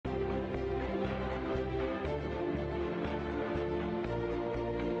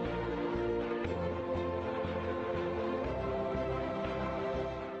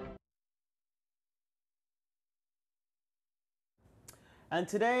And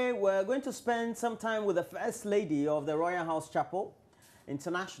today we're going to spend some time with the First Lady of the Royal House Chapel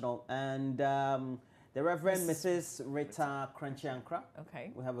International and the Reverend Mrs. Rita Korankye Ankrah.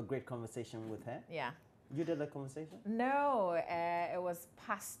 Okay. We have a great conversation with her. Yeah. You did the conversation? No, it was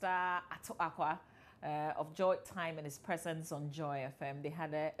Pastor Ato Akwa of Joy Time and His Presence on Joy FM. They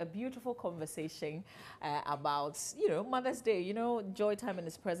had a beautiful conversation about, Mother's Day. Joy Time and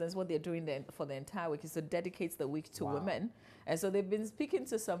His Presence, what they're doing for the entire week is to dedicate the week to women. And so they've been speaking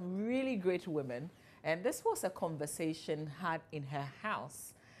to some really great women. And this was a conversation had in her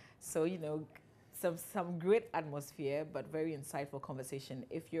house. So, some great atmosphere, but very insightful conversation.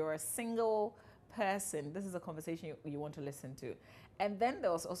 If you're a single person, this is a conversation you want to listen to. And then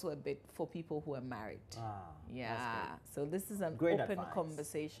there was also a bit for people who are married. Yeah. So this is an great open advice.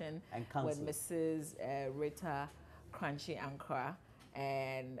 Conversation with Mrs. Rita Korankye Ankrah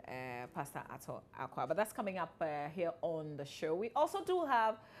and Pastor Ato Akwa. But that's coming up here on the show. We also do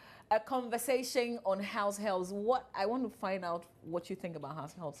have a conversation on house helps. What I want to find out what you think about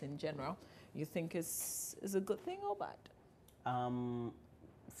house helps in general. You think is a good thing or bad?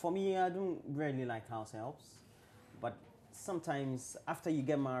 For me, I don't really like house helps, but sometimes after you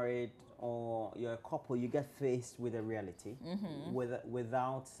get married or you're a couple, you get faced with a reality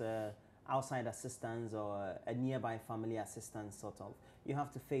without outside assistance or a nearby family assistance, sort of. You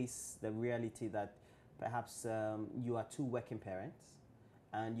have to face the reality that perhaps you are two working parents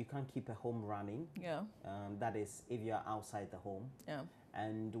and you can't keep a home running. Yeah. That is, if you're outside the home. Yeah.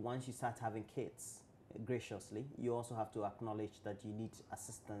 And once you start having kids, graciously, you also have to acknowledge that you need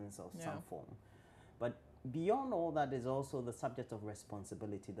assistance of some form. But beyond all that is also the subject of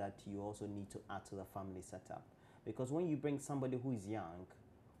responsibility that you also need to add to the family setup. Because when you bring somebody who is young,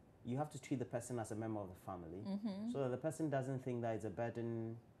 you have to treat the person as a member of the family so that the person doesn't think that it's a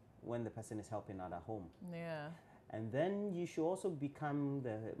burden when the person is helping at home. Yeah. And then you should also become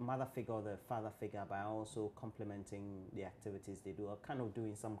the mother figure or the father figure by also complementing the activities they do or kind of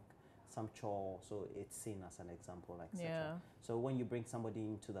doing some chore, so it's seen as an example, etc. Yeah. So when you bring somebody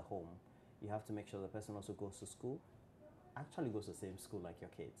into the home, you have to make sure the person also goes to school, actually goes to the same school like your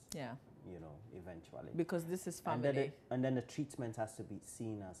kids. Yeah. Eventually. Because this is family. And then the treatment has to be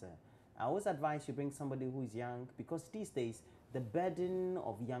seen as I always advise you bring somebody who is young, because these days the burden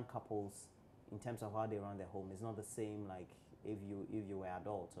of young couples in terms of how they run their home is not the same like if you were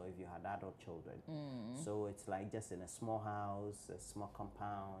adults or if you had adult children. So it's like just in a small house, a small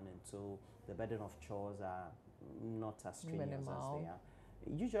compound, and so the burden of chores are not as strenuous as they are.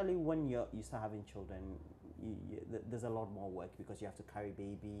 Usually when you start having children, there's a lot more work because you have to carry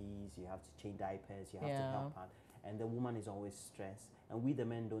babies, you have to change diapers, you have to help out, and the woman is always stressed. And we the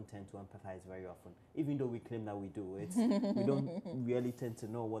men don't tend to empathize very often, even though we claim that we do. We don't really tend to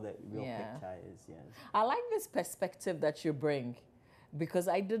know what the real picture is. Yes. I like this perspective that you bring, because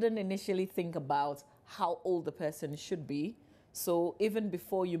I didn't initially think about how old the person should be. So even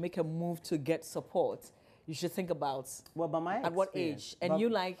before you make a move to get support, you should think about at what age.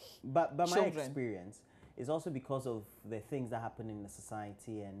 And but my children. Experience is also because of the things that happen in the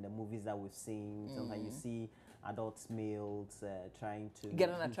society and the movies that we've seen. Sometimes you see adult males trying to get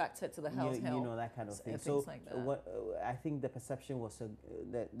attracted to the house help, that kind of thing. So like that. What I think the perception was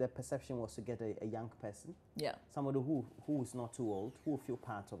to get a young person, somebody who is not too old, who will feel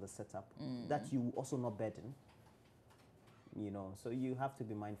part of the setup, that you also not burden. So you have to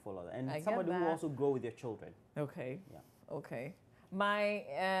be mindful of that, and somebody who also grow with your children. Okay. Yeah. Okay.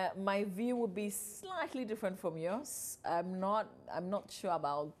 My view would be slightly different from yours. I'm not sure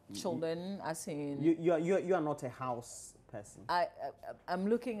about children, as in you are not a house person. I'm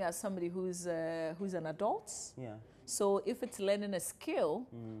looking at somebody who's an adult. Yeah. So if it's learning a skill,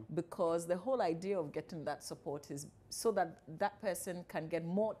 because the whole idea of getting that support is so that that person can get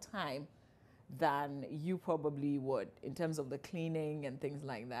more time than you probably would in terms of the cleaning and things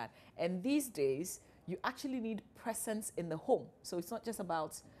like that. And these days, you actually need presence in the home. So it's not just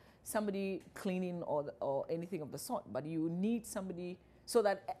about somebody cleaning or anything of the sort, but you need somebody so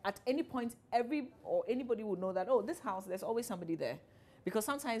that at any point, anybody would know that, oh, this house, there's always somebody there. Because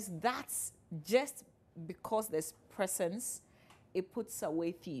sometimes that's just because there's presence, it puts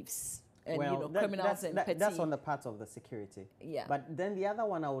away thieves. And criminals and petty. That's on the part of the security. Yeah. But then the other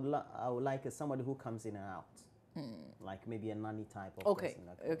one I would like is somebody who comes in and out. Like maybe a nanny type of person.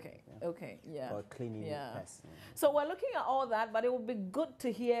 Yeah. Or a cleaning person. So we're looking at all that, but it would be good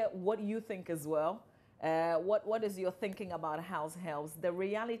to hear what you think as well. What is your thinking about house helps? The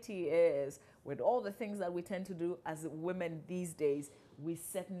reality is, with all the things that we tend to do as women these days, we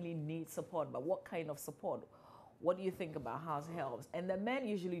certainly need support. But what kind of support? What do you think about house helps? And the men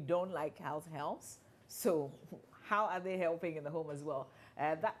usually don't like house helps. So how are they helping in the home as well?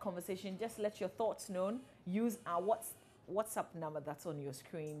 That conversation, just let your thoughts known. Use our WhatsApp number that's on your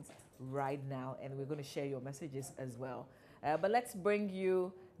screens right now, and we're going to share your messages as well. But let's bring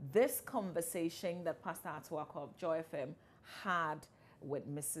you this conversation that Pastor Atuako of Joy FM had with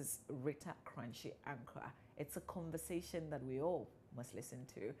Mrs. Rita Korankye Ankrah. It's a conversation that we all must listen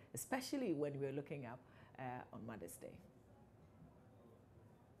to, especially when we're looking up on Mother's Day.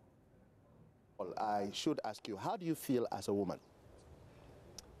 Well, I should ask you, how do you feel as a woman?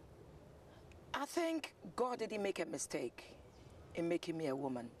 I think God didn't make a mistake in making me a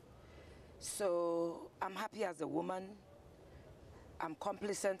woman. So I'm happy as a woman. I'm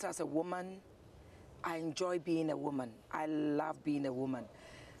complacent as a woman. I enjoy being a woman. I love being a woman.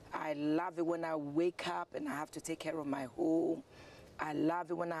 I love it when I wake up and I have to take care of my home. I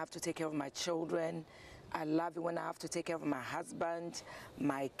love it when I have to take care of my children. I love it when I have to take care of my husband,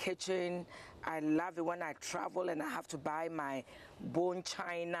 my kitchen. I love it when I travel and I have to buy my bone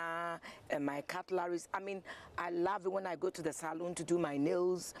china and my cutleries. I mean, I love it when I go to the salon to do my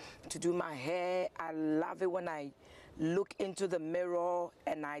nails, to do my hair. I love it when I look into the mirror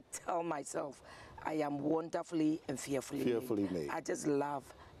and I tell myself, I am wonderfully and fearfully made. I just love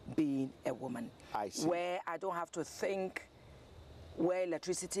being a woman. I see. Where I don't have to think where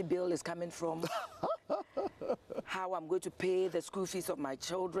electricity bill is coming from, how I'm going to pay the school fees of my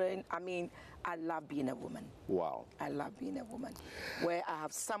children. I mean, I love being a woman. Wow. I love being a woman. Where I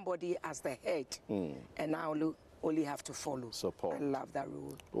have somebody as the head and I only have to follow. Support. I love that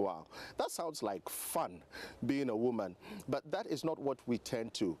rule. Wow. That sounds like fun, being a woman. But that is not what we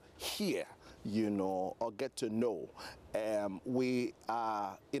tend to hear, you know, or get to know. We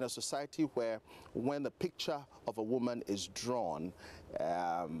are in a society where when the picture of a woman is drawn,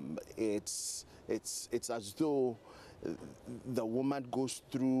 it's as though the woman goes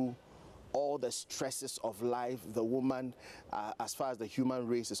through all the stresses of life. The woman, as far as the human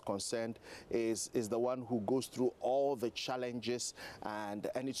race is concerned, is the one who goes through all the challenges, and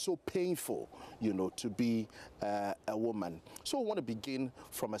it's so painful, you know, to be a woman. So I want to begin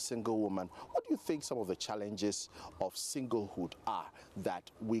from a single woman. What do you think some of the challenges of singlehood are that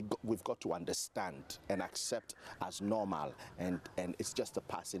we've got to understand and accept as normal, and it's just a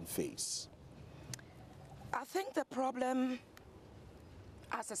passing phase? I think the problem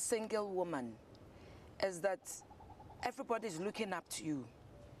as a single woman is that everybody's looking up to you,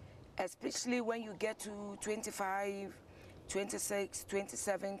 especially when you get to 25, 26,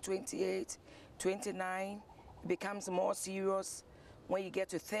 27, 28, 29. It becomes more serious when you get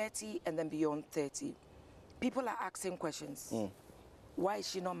to 30 and then beyond 30. People are asking questions. Why is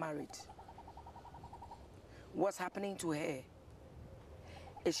she not married? What's happening to her?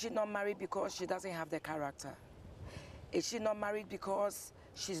 Is she not married because she doesn't have the character? Is she not married because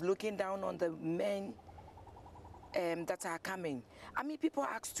she's looking down on the men that are coming? I mean, people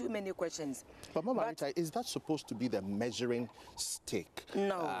ask too many questions. But Mama Rita, is that supposed to be the measuring stick?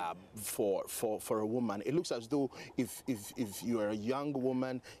 No. For a woman? It looks as though if you're a young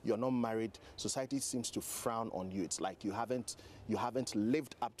woman, you're not married, society seems to frown on you. It's like you haven't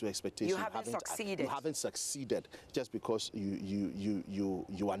lived up to expectations. You haven't succeeded. You haven't succeeded just because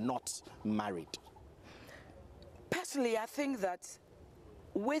you are not married. Personally, I think that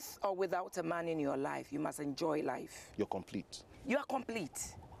with or without a man in your life, you must enjoy life. You're complete. You are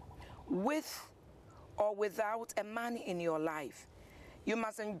complete. With or without a man in your life, you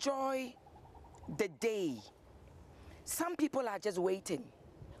must enjoy the day. Some people are just waiting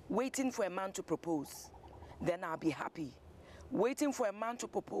for a man to propose, then I'll be happy. Waiting for a man to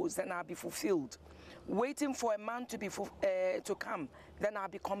propose, then I'll be fulfilled. Waiting for a man to come, then I'll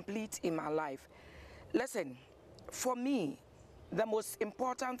be complete in my life. Listen, for me, the most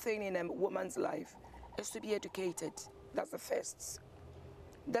important thing in a woman's life is to be educated. That's the first.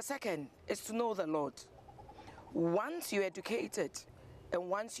 The second is to know the Lord. Once you're educated and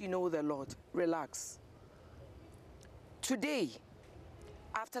once you know the Lord, relax. Today,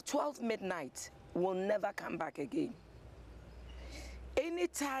 after 12 midnight, will never come back again.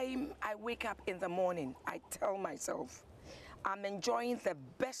 Anytime I wake up in the morning, I tell myself, I'm enjoying the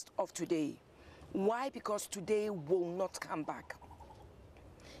best of today. Why? Because today will not come back.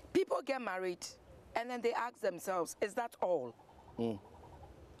 People get married and then they ask themselves, is that all?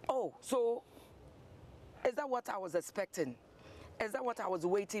 Oh, so is that what I was expecting? Is that what I was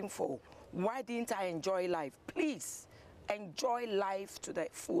waiting for? Why didn't I enjoy life? Please enjoy life to the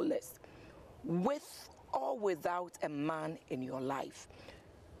fullest, with or without a man in your life.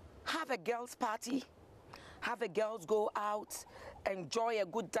 Have a girls' party. Have a girls go out. Enjoy a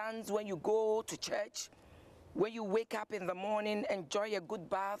good dance when you go to church. When you wake up in the morning, enjoy a good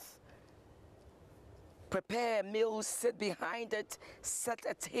bath. prepare a meal, sit behind it, set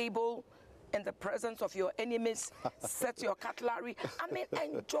a table in the presence of your enemies, set your cutlery. I mean,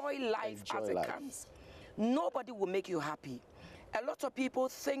 enjoy life as it comes. Nobody will make you happy. A lot of people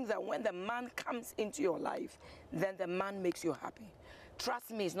think that when the man comes into your life, then the man makes you happy.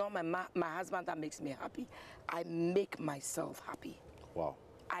 Trust me, it's not my husband that makes me happy. I make myself happy. Wow.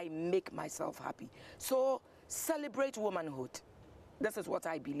 I make myself happy. So celebrate womanhood. This is what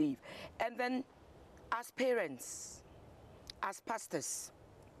I believe. And then as parents, as pastors,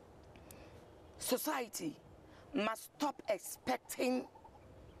 society must stop expecting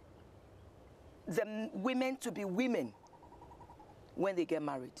the women to be women when they get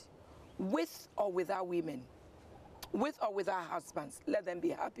married. With or without women, with or without husbands, let them be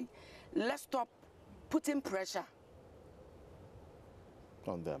happy. Let's stop putting pressure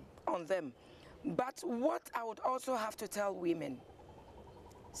on them. But what I would also have to tell women,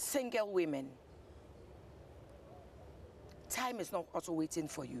 single women, time is not also waiting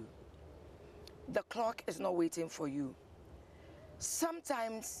for you. The clock is not waiting for you.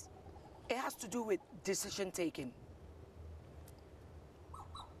 Sometimes it has to do with decision taking.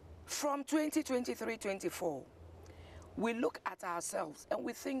 From 2023-24, we look at ourselves and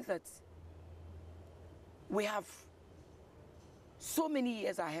we think that we have so many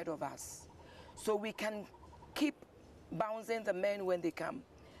years ahead of us. So we can keep bouncing the men when they come.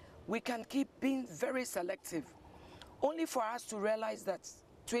 We can keep being very selective, only for us to realize that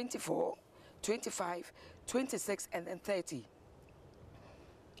 24, 25, 26, and then 30.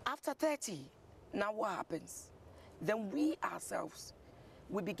 After 30, now what happens? Then we ourselves,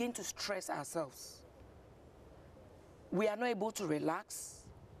 we begin to stress ourselves. We are not able to relax.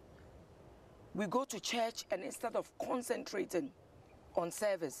 We go to church and instead of concentrating on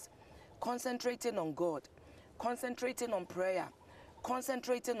service, concentrating on God, concentrating on prayer,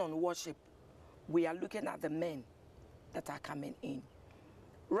 concentrating on worship, we are looking at the men that are coming in.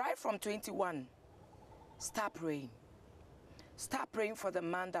 Right from 21, start praying. Start praying for the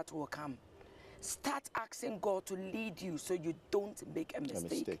man that will come. Start asking God to lead you so you don't make a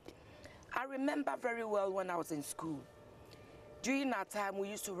mistake. I remember very well when I was in school. During our time, we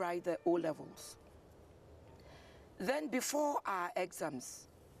used to write the O-levels. Then before our exams,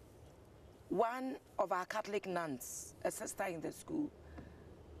 one of our Catholic nuns, a sister in the school,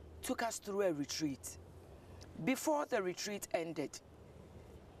 took us through a retreat. Before the retreat ended,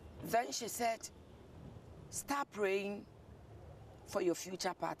 then she said, start praying for your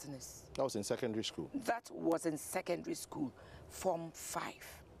future partners. That was in secondary school? That was in secondary school, Form 5.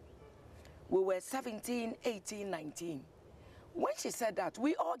 We were 17, 18, 19. When she said that,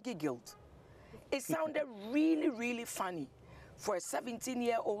 we all giggled. It sounded really, really funny for a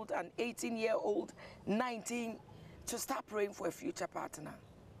 17-year-old, an 18-year-old, 19, to start praying for a future partner.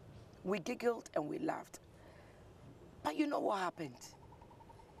 We giggled and we laughed. But you know what happened?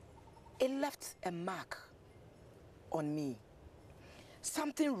 It left a mark on me.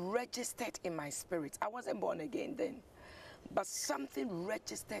 Something registered in my spirit. I wasn't born again then, but something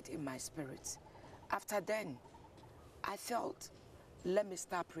registered in my spirit. After then, I felt, let me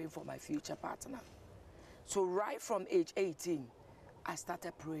start praying for my future partner. So right from age 18, I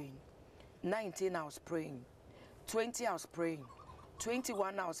started praying. 19, I was praying. 20, I was praying.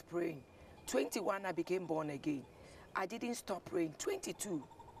 21, I was praying. 21, I became born again. I didn't stop praying. 22.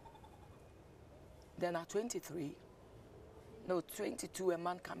 Then at 23, no, 22, a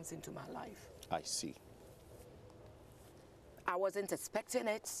man comes into my life. I see. I wasn't expecting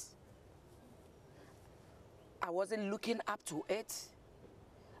it. I wasn't looking up to it.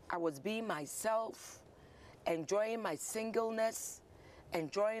 I was being myself, enjoying my singleness,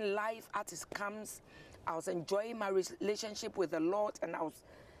 enjoying life as it comes. I was enjoying my relationship with the Lord, and I was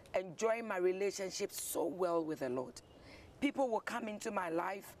enjoying my relationship so well with the Lord. People will come into my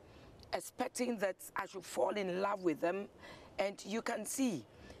life expecting that I should fall in love with them, and you can see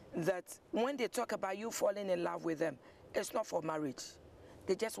that when they talk about you falling in love with them, it's not for marriage.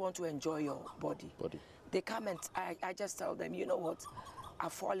 They just want to enjoy your body. They come and I just tell them, you know what?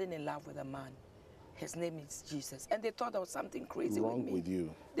 I've fallen in love with a man. His name is Jesus. And they thought there was something crazy with me. Wrong with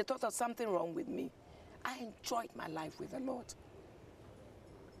you. They thought there was something wrong with me. I enjoyed my life with the Lord.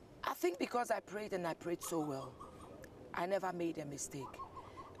 I think because I prayed and I prayed so well, I never made a mistake.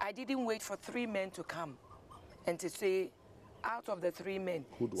 I didn't wait for 3 men to come and to say, out of the 3 men,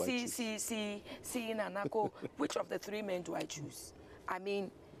 see, Nanako, which of the 3 men do I choose? I mean,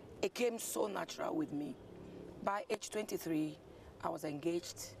 it came so natural with me. By age 23, I was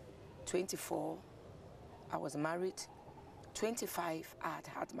engaged. 24, I was married. 25, I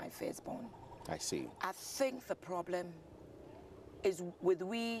had my firstborn. I see. I think the problem is with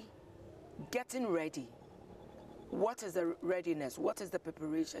we getting ready What is the readiness? What is the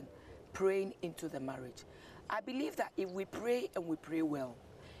preparation? Praying into the marriage. I believe that if we pray and we pray well,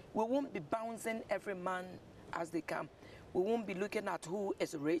 we won't be bouncing every man as they come. We won't be looking at who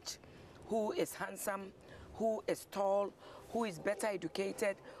is rich, who is handsome, who is tall, who is better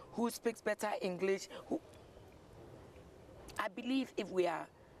educated, who speaks better English. I believe if we are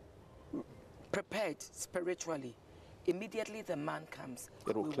prepared spiritually, immediately the man comes,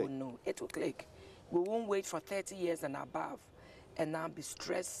 we will know. It will click. We won't wait for 30 years and above and now be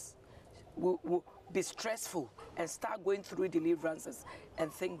stressed. We'll be stressful and start going through deliverances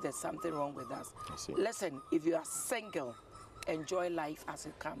and think there's something wrong with us. Listen, if you are single, enjoy life as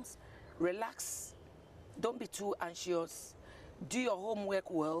it comes. Relax. Don't be too anxious. Do your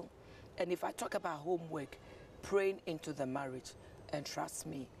homework well. And if I talk about homework, praying into the marriage, and trust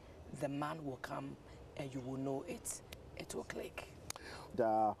me, the man will come and you will know it. It will click.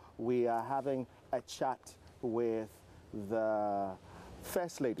 We are having a chat with the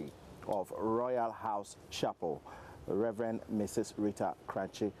First Lady of Royal House Chapel, Reverend Mrs. Rita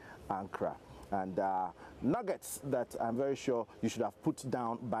Korankye Ankrah. And nuggets that I'm very sure you should have put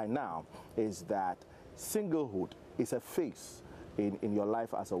down by now is that singlehood is a phase in your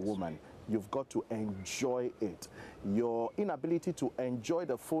life as a woman. You've got to enjoy it. Your inability to enjoy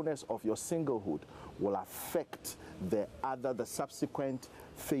the fullness of your singlehood will affect the subsequent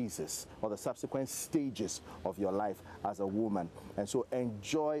phases or the subsequent stages of your life as a woman. And so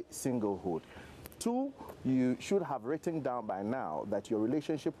enjoy singlehood. 2, you should have written down by now that your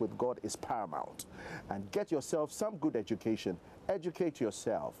relationship with God is paramount. And get yourself some good education. Educate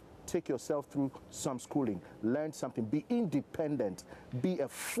yourself. Take yourself through some schooling, learn something, be independent, be a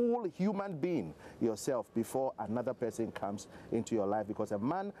full human being yourself before another person comes into your life, because a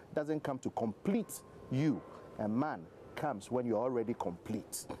man doesn't come to complete you. A man comes when you're already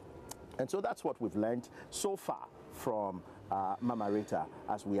complete. And so that's what we've learned so far from Mama Rita,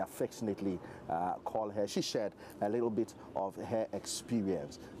 as we affectionately call her. She shared a little bit of her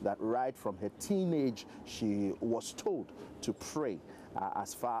experience, that right from her teenage she was told to pray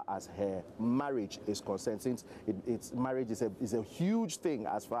as far as her marriage is concerned, since marriage is a huge thing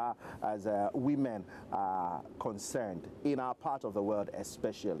as far as women are concerned, in our part of the world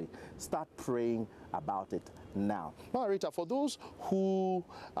especially. Start praying about it now. Now, Rita, for those who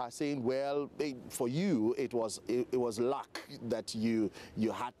are saying, well, for you it was luck that you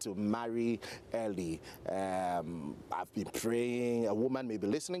had to marry early. I've been praying. A woman may be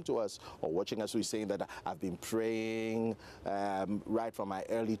listening to us or watching us who is saying that I've been praying right from my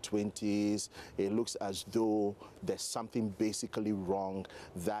early 20s. It looks as though there's something basically wrong.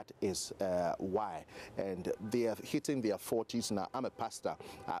 That is why. And they are hitting their 40s now. I'm a pastor.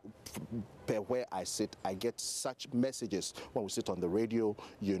 Per where I sit, I get such messages when we sit on the radio,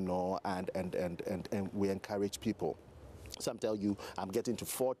 you know, and we encourage people. Some tell you, I'm getting to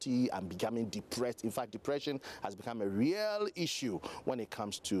 40, I'm becoming depressed. In fact, depression has become a real issue when it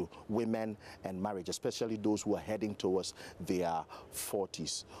comes to women and marriage, especially those who are heading towards their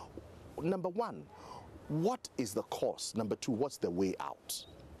 40s. Number 1, what is the cause? Number 2, what's the way out?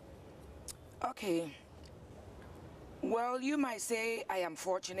 Okay. Well, you might say I am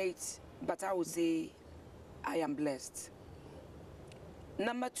fortunate, but I would say I am blessed.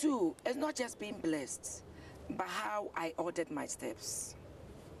 Number 2, it's not just being blessed, but how I ordered my steps.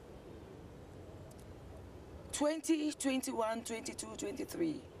 20, 21, 22,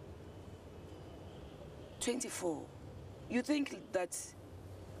 23, 24. You think that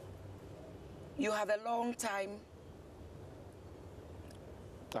you have a long time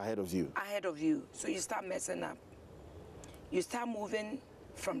ahead of you. So you start messing up. You start moving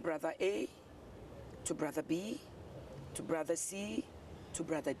from brother A to brother B to brother C to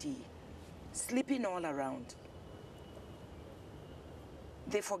brother D, sleeping all around.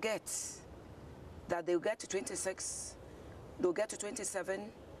 They forget that they'll get to 26, they'll get to 27,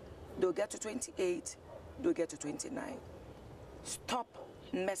 they'll get to 28, they'll get to 29. Stop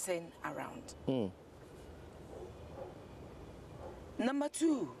messing around. Number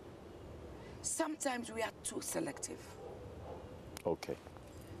 2, sometimes we are too selective. Okay.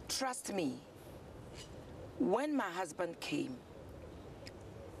 Trust me, when my husband came,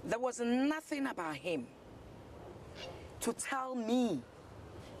 there was nothing about him to tell me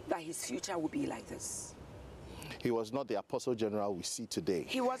that his future would be like this. He was not the Apostle General we see today.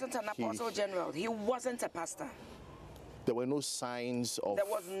 He wasn't an Apostle General. He wasn't a pastor. There were no signs of... There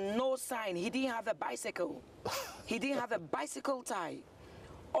was no sign. He didn't have a bicycle. He didn't have a bicycle tie.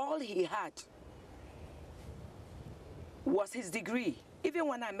 All he had was his degree. Even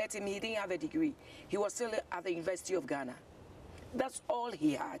when I met him, he didn't have a degree. He was still at the University of Ghana. That's all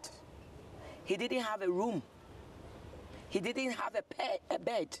he had. He didn't have a room. He didn't have a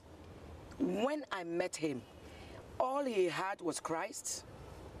bed. When I met him, all he had was Christ,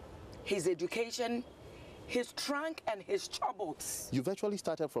 his education, his trunk, and his troubles. You virtually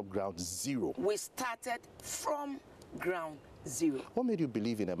started from ground zero. We started from ground zero. What made you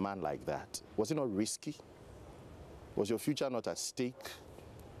believe in a man like that? Was it not risky? Was your future not at stake?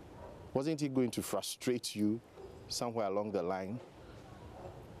 Wasn't he going to frustrate you somewhere along the line?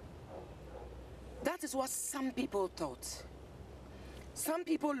 That is what some people thought. Some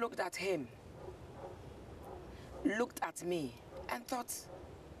people looked at him, looked at me, and thought,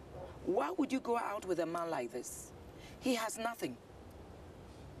 why would you go out with a man like this? He has nothing.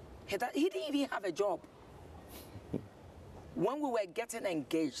 He didn't even have a job. When we were getting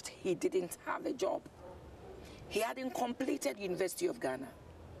engaged, he didn't have a job. He hadn't completed University of Ghana.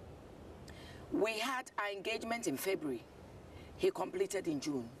 We had our engagement in February. He completed in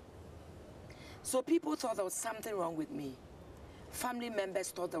June. So people thought there was something wrong with me. Family members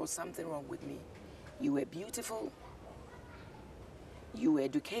thought there was something wrong with me. You were beautiful. You were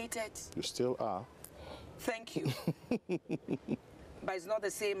educated. You still are. Thank you. But it's not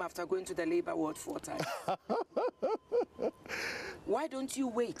the same after going to the labor ward 4 times. Why don't you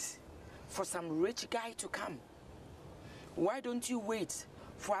wait for some rich guy to come? Why don't you wait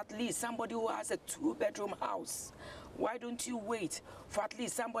for at least somebody who has a 2-bedroom house? Why don't you wait for at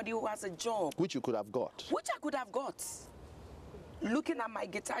least somebody who has a job? Which you could have got. Which I could have got. Looking at my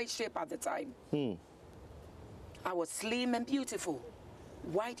guitar shape at the time. I was slim and beautiful.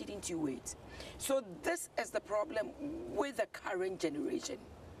 Why didn't you wait? So this is the problem with the current generation.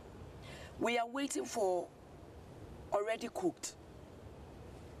 We are waiting for already cooked.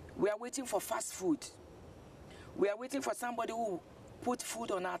 We are waiting for fast food. We are waiting for somebody who put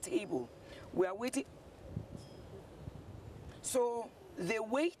food on our table. We are waiting. So they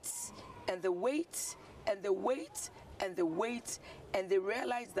wait and they wait and they wait and they wait and they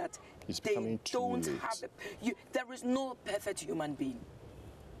realize that they don't have there is no perfect human being.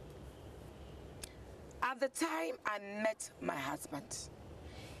 At the time I met my husband,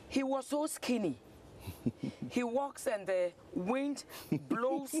 he was so skinny. He walks and the wind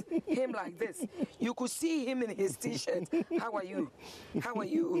blows him like this. You could see him in his t-shirt. How are you? How are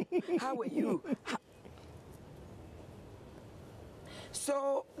you? How are you?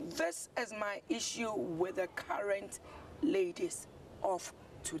 So this is my issue with the current ladies of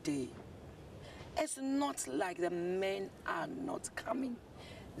today. It's not like the men are not coming.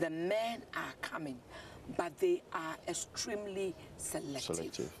 The men are coming, but they are extremely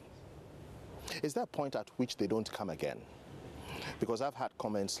selective. Is there a point at which they don't come again? Because I've had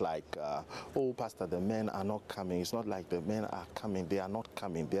comments like, oh, Pastor, the men are not coming. It's not like the men are coming. They are not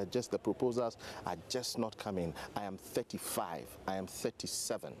coming. They are just, the proposals are just not coming. I am 35. I am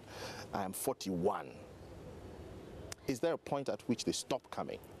 37. I am 41. Is there a point at which they stop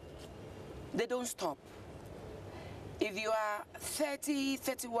coming? They don't stop. If you are 30,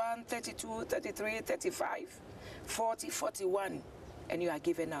 31, 32, 33, 35, 40, 41, and you are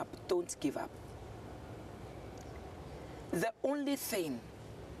giving up, don't give up. The only thing,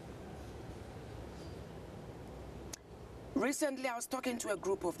 recently I was talking to a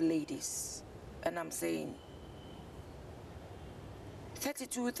group of ladies, and I'm saying,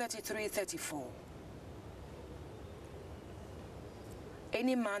 32, 33, 34.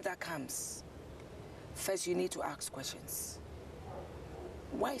 Any man that comes, first you need to ask questions.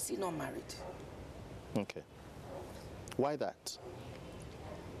 Why is he not married? Okay. Why that?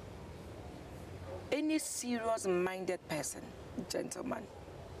 Any serious-minded person, gentleman,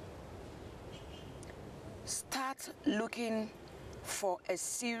 start looking for a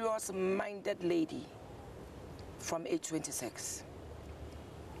serious-minded lady from age 26.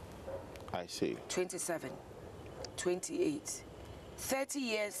 I see. 27, 28, 30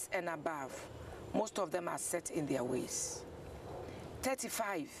 years and above. Most of them are set in their ways.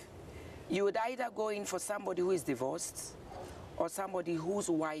 35, you would either go in for somebody who is divorced or somebody whose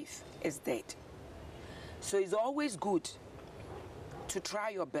wife is dead. So it's always good to try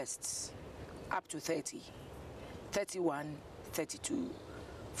your best up to 30, 31, 32.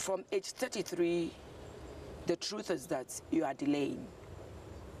 From age 33, the truth is that you are delaying.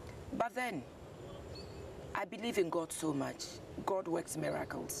 But then, I believe in God so much. God works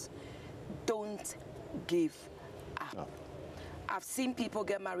miracles. Don't give up. No. I've seen people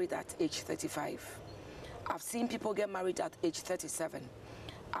get married at age 35. I've seen people get married at age 37.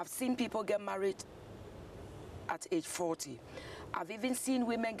 I've seen people get married at age 40. I've even seen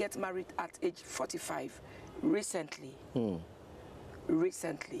women get married at age 45. Recently,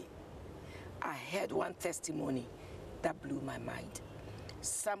 I heard one testimony that blew my mind.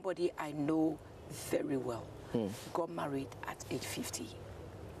 Somebody I know very well got married at age 50.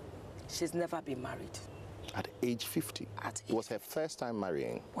 She's never been married. At age 50? At It was her first time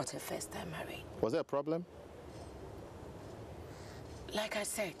marrying? Was her first time marrying. Was there a problem? Like I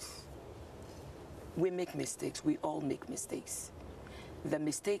said, we make mistakes. We all make mistakes. The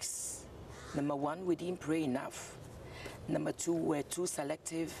mistakes, number one, we didn't pray enough. Number two, we're too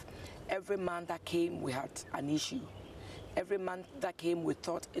selective. Every man that came, we had an issue. Every man that came, we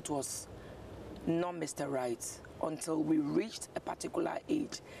thought it was not Mr. Right, until we reached a particular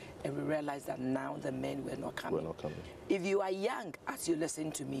age and we realized that now the men were not coming. We're not coming. If you are young, as you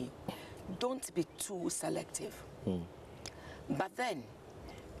listen to me, don't be too selective. But then,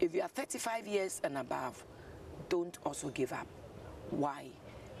 if you are 35 years and above, don't also give up. Why?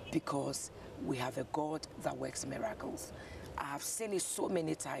 Because we have a God that works miracles. I have seen it so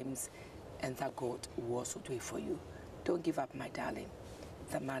many times, and that God will also do it for you. Don't give up, my darling.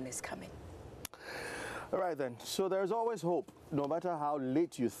 The man is coming. All right then, so there's always hope. No matter how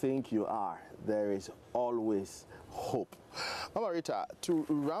late you think you are, there is always hope. Mama Rita, to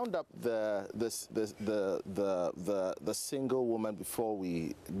round up the single woman before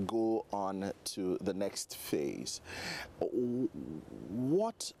we go on to the next phase,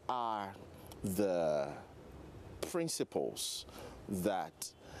 what are the principles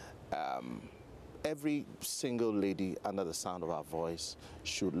that every single lady under the sound of our voice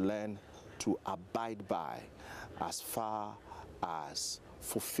should learn to abide by as far as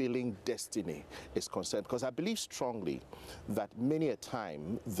fulfilling destiny is concerned? Because I believe strongly that many a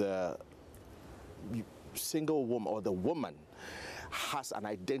time the single woman or the woman has an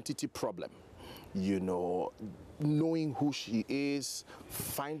identity problem, you know, knowing who she is,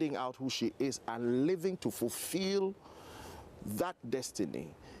 finding out who she is, and living to fulfill that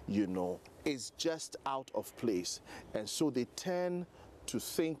destiny, you know, is just out of place. And so they tend to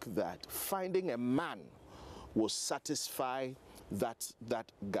think that finding a man will satisfy that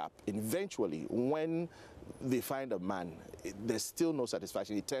gap. Eventually, when they find a man, there's still no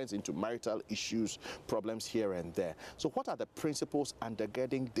satisfaction. It turns into marital issues, problems here and there. So what are the principles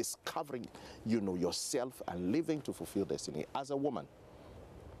undergirding discovering, you know, yourself and living to fulfill destiny as a woman?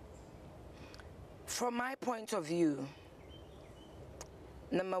 From my point of view,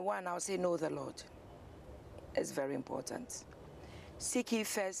 number one, I'll say know the Lord. It's very important. Seek ye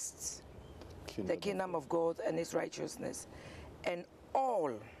first the kingdom of God and his righteousness, and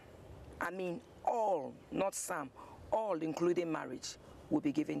all, I mean all, not some, all, including marriage, will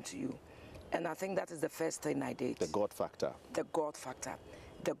be given to you. And I think that is the first thing I did. The God factor. The God factor.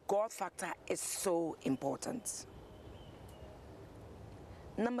 The God factor is so important.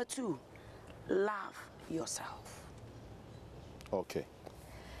 Number two, love yourself. Okay.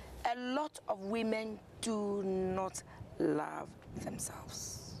 A lot of women do not love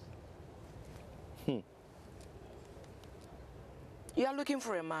themselves. You are looking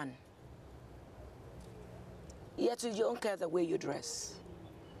for a man, yet you don't care the way you dress.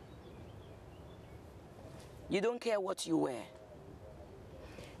 You don't care what you wear.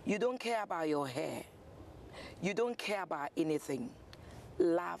 You don't care about your hair. You don't care about anything.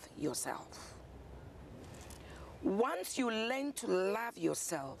 Love yourself. Once you learn to love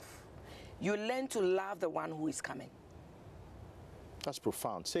yourself, you learn to love the one who is coming. That's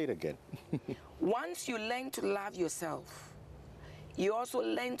profound. Say it again. Once you learn to love yourself, you also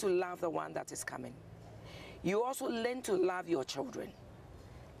learn to love the one that is coming. You also learn to love your children.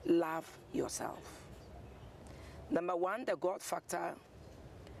 Love yourself. Number one, the God factor.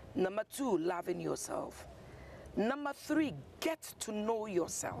 Number two, loving yourself. Number three, get to know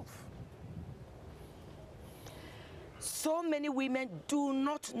yourself. So many women do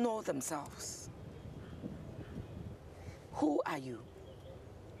not know themselves. Who are you?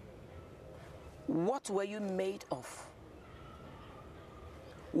 What were you made of?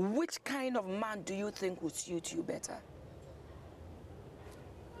 Which kind of man do you think would suit you better?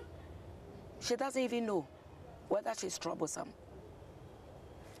 She doesn't even know whether she's troublesome.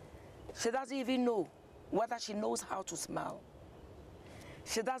 She doesn't even know whether she knows how to smile.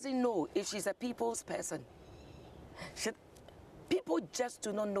 She doesn't know if she's a people's person. People just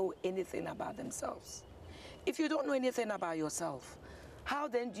do not know anything about themselves. If you don't know anything about yourself, how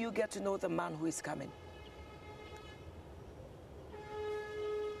then do you get to know the man who is coming?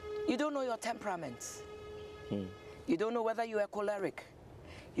 You don't know your temperament. You don't know whether you are choleric.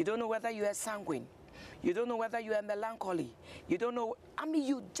 You don't know whether you are sanguine. You don't know whether you are melancholy. You don't know, I mean,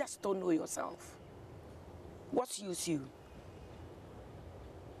 you just don't know yourself. What suits you?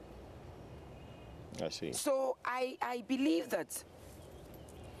 I see. So I believe that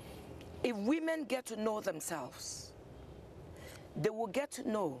if women get to know themselves, they will get to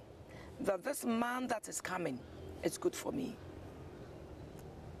know that this man that is coming is good for me.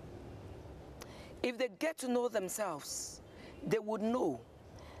 If they get to know themselves, they would know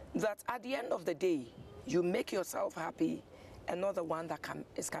that at the end of the day, you make yourself happy and not the one that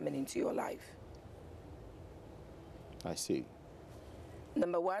is coming into your life. I see.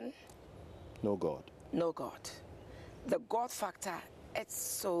 Number one, know God. Know God. The God factor, it's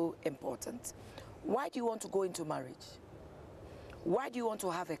so important. Why do you want to go into marriage? Why do you want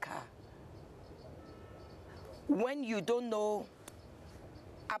to have a car? When you don't know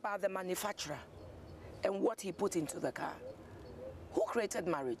about the manufacturer and what he put into the car. Who created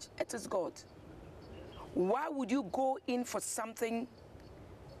marriage? It is God. Why would you go in for something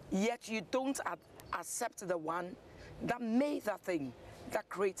yet you don't accept the one that made that thing, that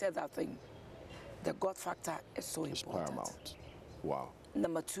created that thing? The God factor is so important. It's paramount. Wow.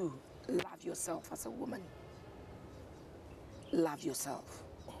 Number two, love yourself as a woman. Love yourself.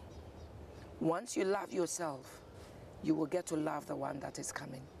 Once you love yourself, you will get to love the one that is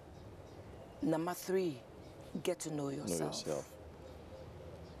coming. Number three, get to know yourself. Know yourself.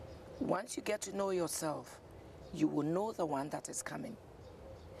 Once you get to know yourself, you will know the one that is coming.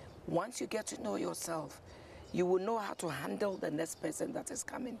 Once you get to know yourself, you will know how to handle the next person that is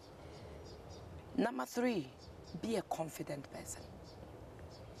coming. Number three, be a confident person.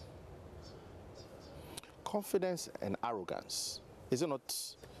 Confidence and arrogance, is it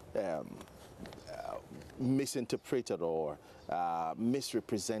not misinterpreted or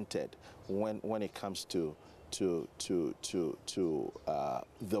misrepresented when it comes to the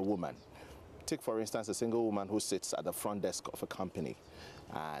woman? Take, for instance, a single woman who sits at the front desk of a company,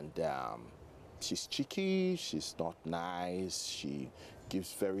 and she's cheeky, she's not nice,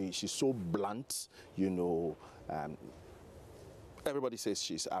 she's so blunt, you know. Everybody says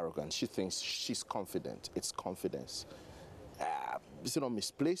she's arrogant. She thinks she's confident. It's confidence. Is it not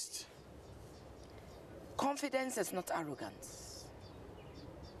misplaced? Confidence is not arrogance.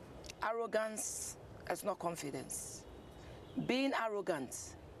 Arrogance is not confidence. Being arrogant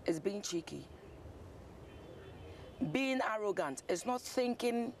is being cheeky. Being arrogant is not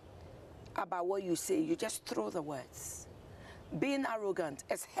thinking about what you say. You just throw the words. Being arrogant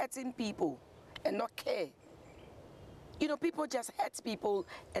is hurting people and not care. You know, people just hurt people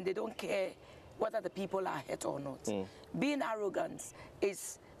and they don't care whether the people are hurt or not. Being arrogant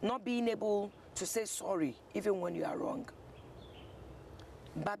is not being able to say sorry even when you are wrong.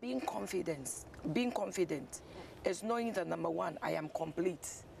 But being confident is knowing that, number one, I am complete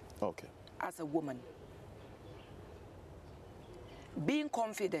as a woman. Being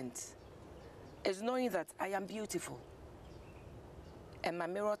confident is knowing that I am beautiful. And my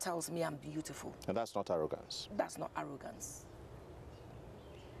mirror tells me I'm beautiful. And that's not arrogance. That's not arrogance.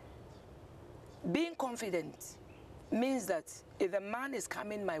 Being confident means that if a man is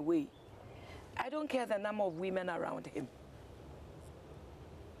coming my way, I don't care the number of women around him.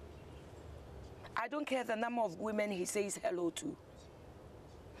 I don't care the number of women he says hello to.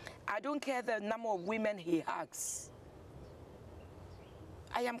 I don't care the number of women he hugs.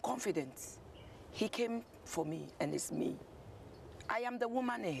 I am confident. He came for me and it's me. I am the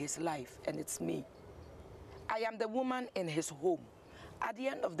woman in his life and it's me. I am the woman in his home. At the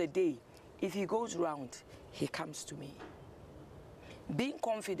end of the day, if he goes round, he comes to me. Being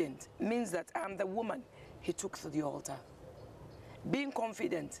confident means that I'm the woman he took to the altar. Being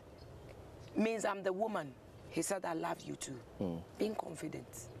confident means I'm the woman he said, I love you too. Being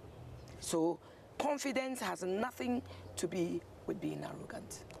confident. So confidence has nothing to be with being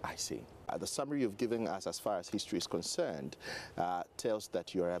arrogant. I see. The summary you've given us as far as history is concerned tells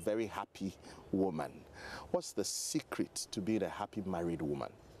that you're a very happy woman. What's the secret to being a happy married woman?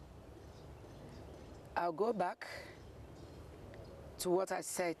 I'll go back to what I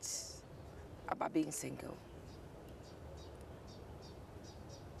said about being single.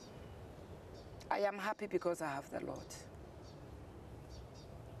 I am happy because I have the Lord.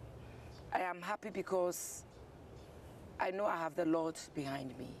 I am happy because I know I have the Lord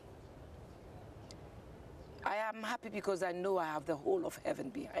behind me. I am happy because I know I have the whole of heaven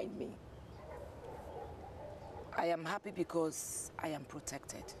behind me. I am happy because I am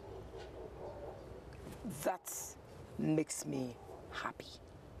protected. That makes me happy.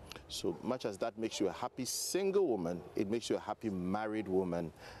 So much as that makes you a happy single woman, it makes you a happy married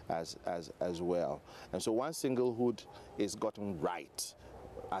woman as well. And so once singlehood is gotten right,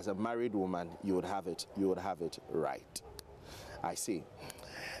 as a married woman, you would have it right. I see.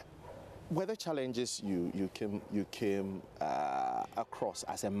 Were there challenges you came across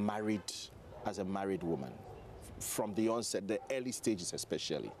as a married woman from the onset, the early stages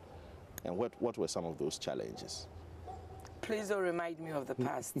especially? And what were some of those challenges? Please don't remind me of the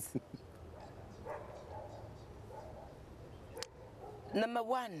past. Number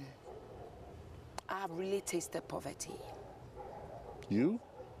one, I have really tasted poverty. You?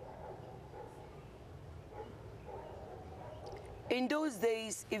 In those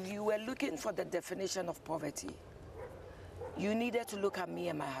days, if you were looking for the definition of poverty, you needed to look at me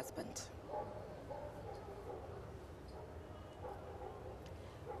and my husband.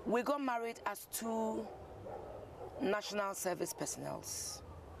 We got married as two national service personnel,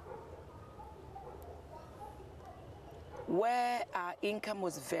 where our income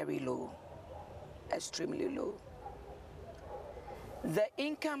was very low, extremely low. The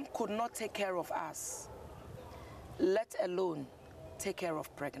income could not take care of us, let alone take care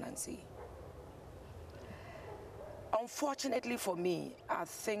of pregnancy. Unfortunately for me, I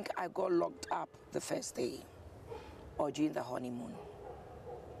think I got locked up the first day or during the honeymoon.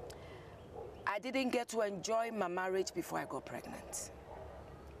 I didn't get to enjoy my marriage before I got pregnant.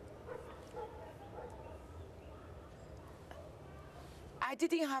 I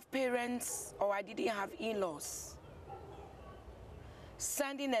didn't have parents or I didn't have in-laws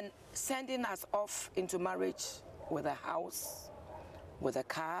sending us off into marriage with a house, with a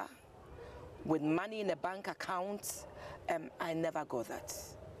car, with money in a bank account. I never got that.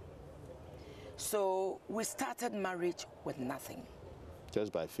 So we started marriage with nothing.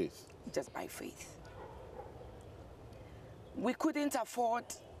 Just by faith? Just by faith. We couldn't afford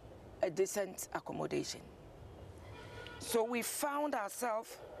a decent accommodation. So we found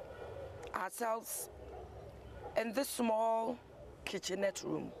ourselves in this small kitchenette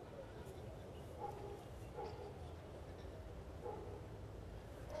room.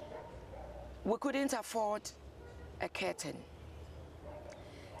 We couldn't afford a curtain.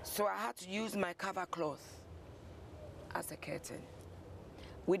 So I had to use my cover cloth as a curtain.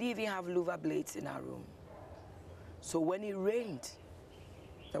 We didn't even have louver blades in our room. So when it rained,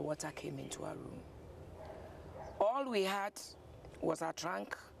 the water came into our room. All we had was our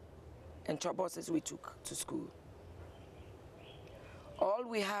trunk and choboxes we took to school. All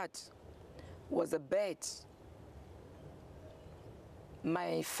we had was a bed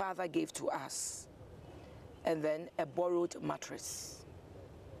my father gave to us, and then a borrowed mattress.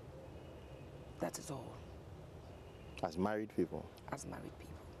 That is all. As married people? As married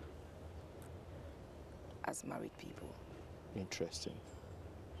people. As married people. Interesting.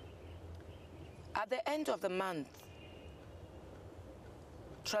 At the end of the month,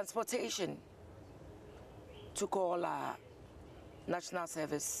 transportation took all our national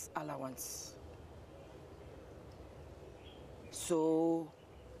service allowance. So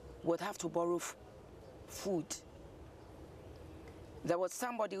we'd have to borrow food. There was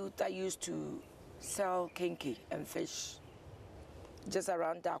somebody that used to sell kinky and fish just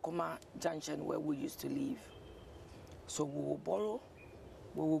around Dakoma Junction where we used to live. So we will borrow,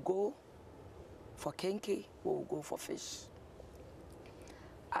 we will go for kinky, we will go for fish.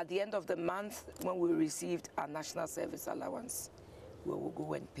 At the end of the month, when we received our national service allowance, we will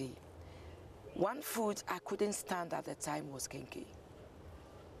go and pay. One food I couldn't stand at the time was kinky.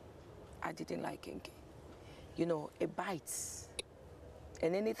 I didn't like kinky. You know, it bites.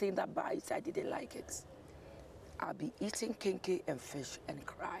 And anything that bites, I didn't like it. I'll be eating kinky and fish and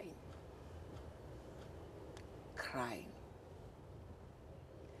crying. Crying.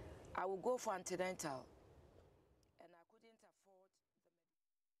 I will go for antenatal. And I couldn't afford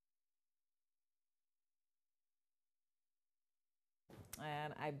the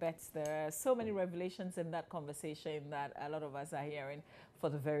And I bet there are so many revelations in that conversation that a lot of us are hearing for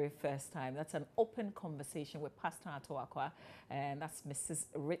the very first time. That's an open conversation with Pastor Rita Korankye, and that's Mrs.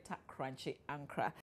 Rita Korankye Ankrah.